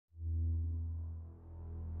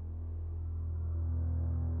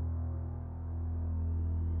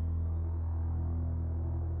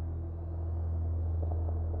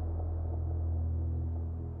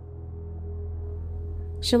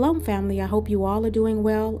Shalom family, I hope you all are doing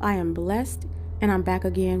well. I am blessed and I'm back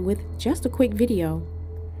again with just a quick video.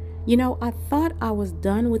 You know, I thought I was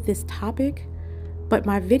done with this topic, but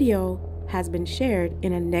my video has been shared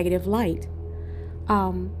in a negative light.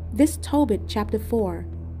 This Tobit chapter 4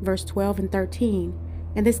 verse 12 and 13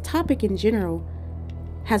 and this topic in general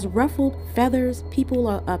has ruffled feathers. People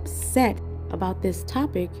are upset about this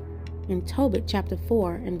topic in Tobit chapter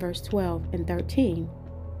 4 and verse 12 and 13.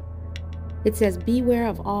 It says, "Beware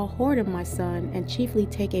of all whoredom, my son, and chiefly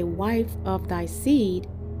take a wife of thy seed,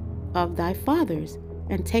 of thy fathers,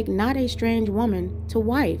 and take not a strange woman to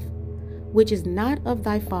wife, which is not of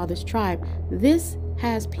thy father's tribe." This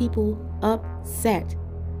has people upset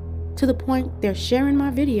to the point they're sharing my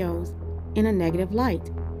videos in a negative light.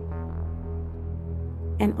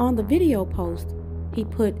 And on the video post, he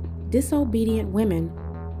put disobedient women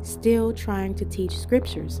still trying to teach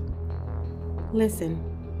scriptures. Listen,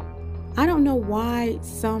 I don't know why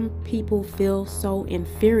some people feel so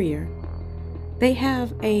inferior. They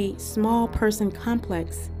have a small person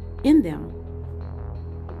complex in them.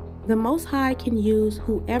 The Most High can use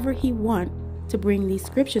whoever He wants to bring these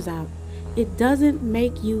scriptures out. It doesn't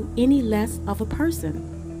make you any less of a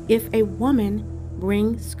person if a woman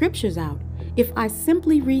brings scriptures out. If I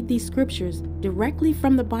simply read these scriptures directly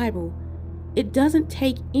from the Bible, it doesn't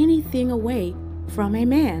take anything away from a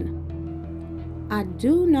man. I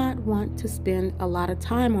do not want to spend a lot of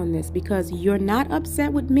time on this because you're not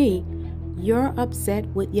upset with me, you're upset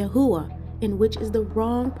with Yahuwah, in which is the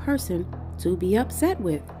wrong person to be upset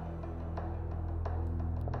with.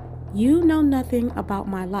 You know nothing about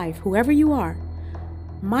my life, whoever you are.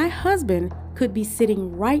 My husband could be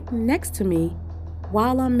sitting right next to me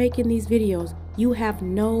while I'm making these videos. You have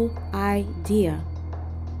no idea.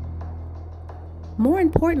 More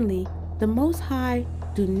importantly, the Most High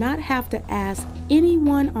do not have to ask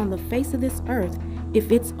anyone on the face of this earth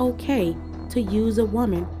if it's okay to use a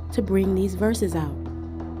woman to bring these verses out.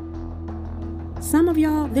 Some of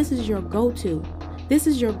y'all, this is your go-to. This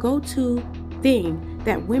is your go-to thing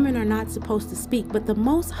that women are not supposed to speak. But the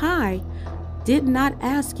Most High did not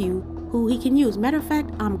ask you who He can use. Matter of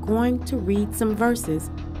fact, I'm going to read some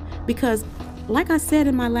verses because, like I said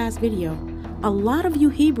in my last video, a lot of you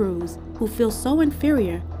Hebrews who feel so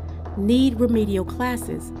inferior need remedial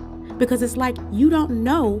classes because it's like you don't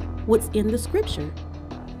know what's in the scripture.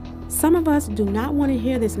 Some of us do not want to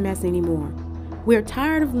hear this mess anymore. We're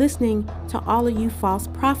tired of listening to all of you false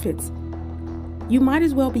prophets. You might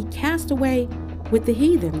as well be cast away with the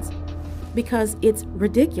heathens because it's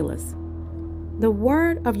ridiculous. The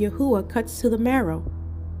word of Yahuwah cuts to the marrow.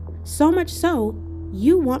 So much so,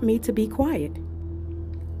 you want me to be quiet.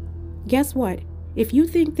 Guess what? If you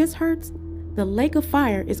think this hurts, the lake of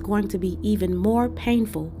fire is going to be even more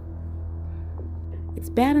painful. It's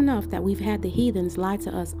bad enough that we've had the heathens lie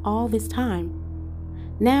to us all this time.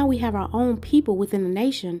 Now we have our own people within the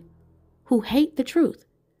nation who hate the truth.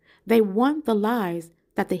 They want the lies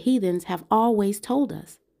that the heathens have always told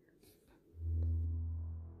us.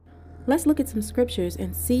 Let's look at some scriptures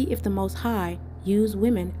and see if the Most High use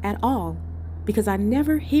women at all, because I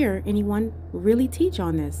never hear anyone really teach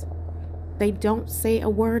on this. They don't say a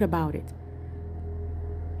word about it.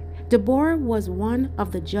 Deborah was one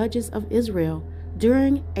of the judges of Israel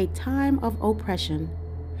during a time of oppression.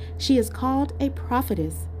 She is called a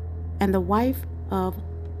prophetess and the wife of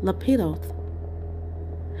Lappidoth.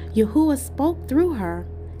 Yahuwah spoke through her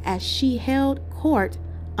as she held court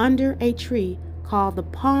under a tree called the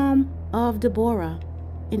Palm of Deborah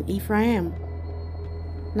in Ephraim.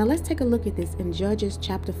 Now let's take a look at this in Judges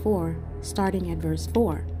chapter 4, starting at verse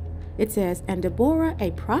 4. It says, "And Deborah,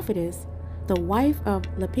 a prophetess, the wife of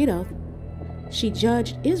Lappidoth, she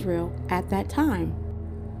judged Israel at that time.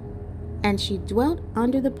 And she dwelt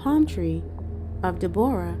under the palm tree of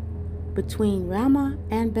Deborah between Ramah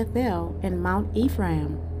and Bethel in Mount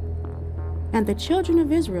Ephraim. And the children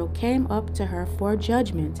of Israel came up to her for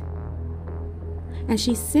judgment. And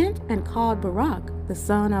she sent and called Barak, the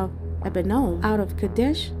son of Abinoam, out of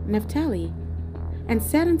Kadesh Naphtali, and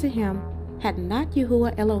said unto him, Had not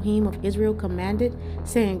Yahuwah Elohim of Israel commanded,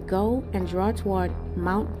 saying, Go and draw toward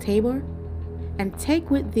Mount Tabor, and take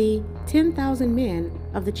with thee 10,000 men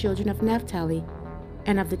of the children of Naphtali,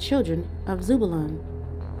 and of the children of Zebulun?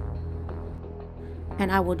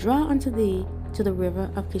 And I will draw unto thee to the river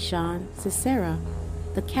of Kishon Sisera,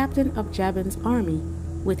 the captain of Jabin's army,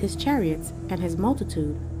 with his chariots and his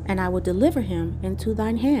multitude, and I will deliver him into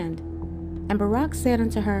thine hand. And Barak said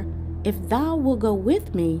unto her, If thou wilt go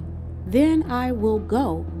with me, then I will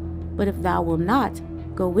go, but if thou wilt not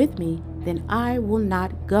go with me, then I will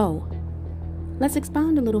not go." Let's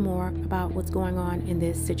expound a little more about what's going on in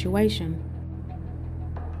this situation.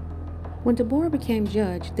 When Deborah became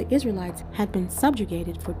judge, the Israelites had been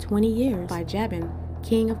subjugated for 20 years by Jabin,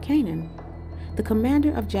 king of Canaan. The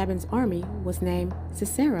commander of Jabin's army was named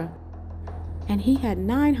Sisera, and he had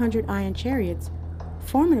 900 iron chariots,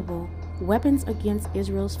 formidable weapons against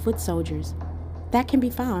Israel's foot soldiers. That can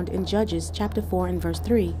be found in Judges chapter 4 and verse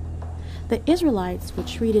 3. The Israelites were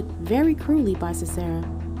treated very cruelly by Sisera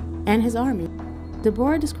and his army.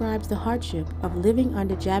 Deborah describes the hardship of living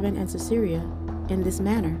under Jabin and Sisera in this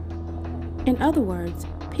manner. In other words,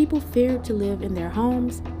 people feared to live in their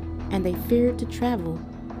homes and they feared to travel.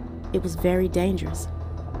 It was very dangerous.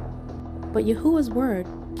 But Yahuwah's word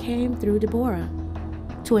came through Deborah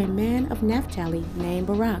to a man of Naphtali named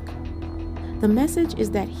Barak. The message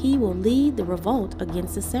is that he will lead the revolt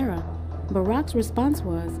against Sisera. Barak's response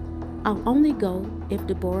was, "I'll only go if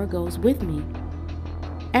Deborah goes with me."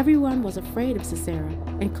 Everyone was afraid of Sisera,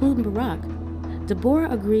 including Barak. Deborah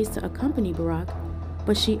agrees to accompany Barak,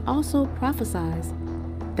 but she also prophesies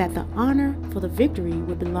that the honor for the victory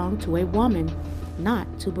would belong to a woman, not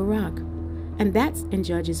to Barak. And that's in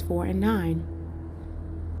Judges 4 and 9.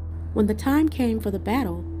 When the time came for the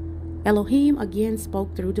battle, Elohim again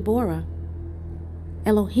spoke through Deborah.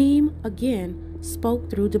 Elohim again spoke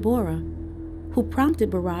through Deborah, who prompted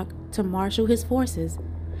Barak to marshal his forces.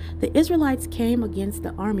 The Israelites came against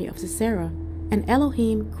the army of Sisera, and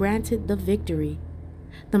Elohim granted the victory.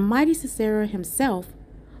 The mighty Sisera himself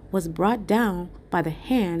was brought down by the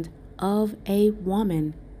hand of a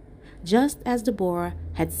woman, just as Deborah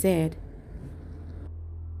had said.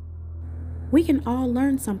 We can all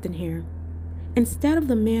learn something here. Instead of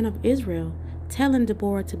the men of Israel telling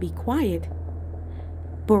Deborah to be quiet,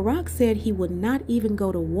 Barak said he would not even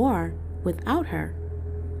go to war without her.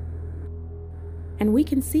 And we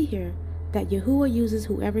can see here that Yahuwah uses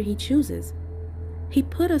whoever he chooses. He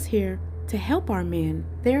put us here to help our men.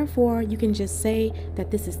 Therefore, you can just say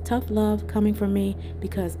that this is tough love coming from me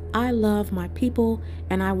because I love my people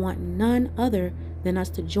and I want none other than us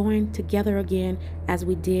to join together again as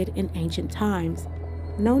we did in ancient times.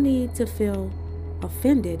 No need to feel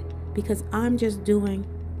offended because I'm just doing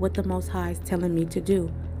what the Most High is telling me to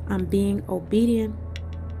do. I'm being obedient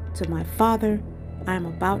to my Father. I'm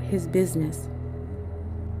about his business.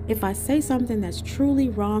 If I say something that's truly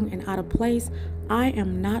wrong and out of place, I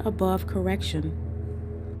am not above correction.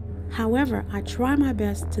 However, I try my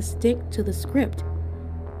best to stick to the script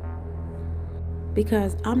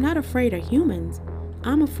because I'm not afraid of humans.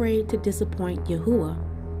 I'm afraid to disappoint Yahuwah.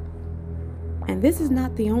 And this is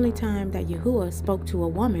not the only time that Yahuwah spoke to a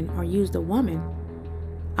woman or used a woman.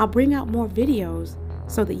 I'll bring out more videos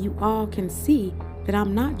so that you all can see that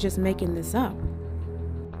I'm not just making this up.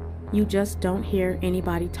 You just don't hear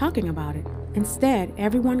anybody talking about it. Instead,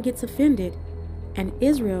 everyone gets offended, and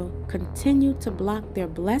Israel continued to block their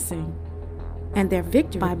blessing and their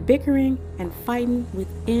victory by bickering and fighting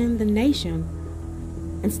within the nation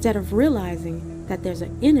instead of realizing that there's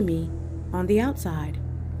an enemy on the outside.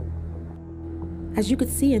 As you could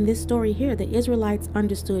see in this story here, the Israelites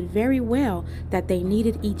understood very well that they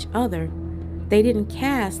needed each other. They didn't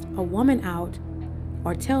cast a woman out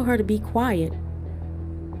or tell her to be quiet,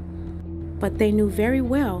 but they knew very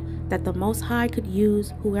well that the Most High could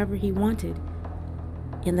use whoever he wanted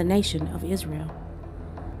in the nation of Israel.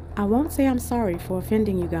 I won't say I'm sorry for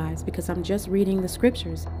offending you guys because I'm just reading the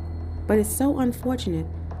scriptures, but it's so unfortunate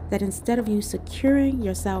that instead of you securing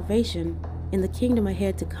your salvation in the kingdom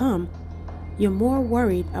ahead to come, you're more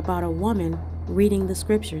worried about a woman reading the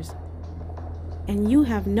scriptures. And you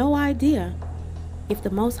have no idea if the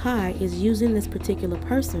Most High is using this particular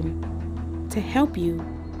person to help you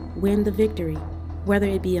win the victory, whether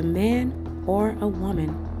it be a man or a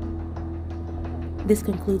woman. This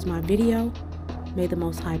concludes my video. May the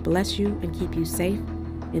Most High bless you and keep you safe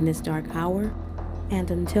in this dark hour.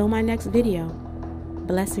 And until my next video,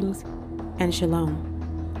 blessings and shalom.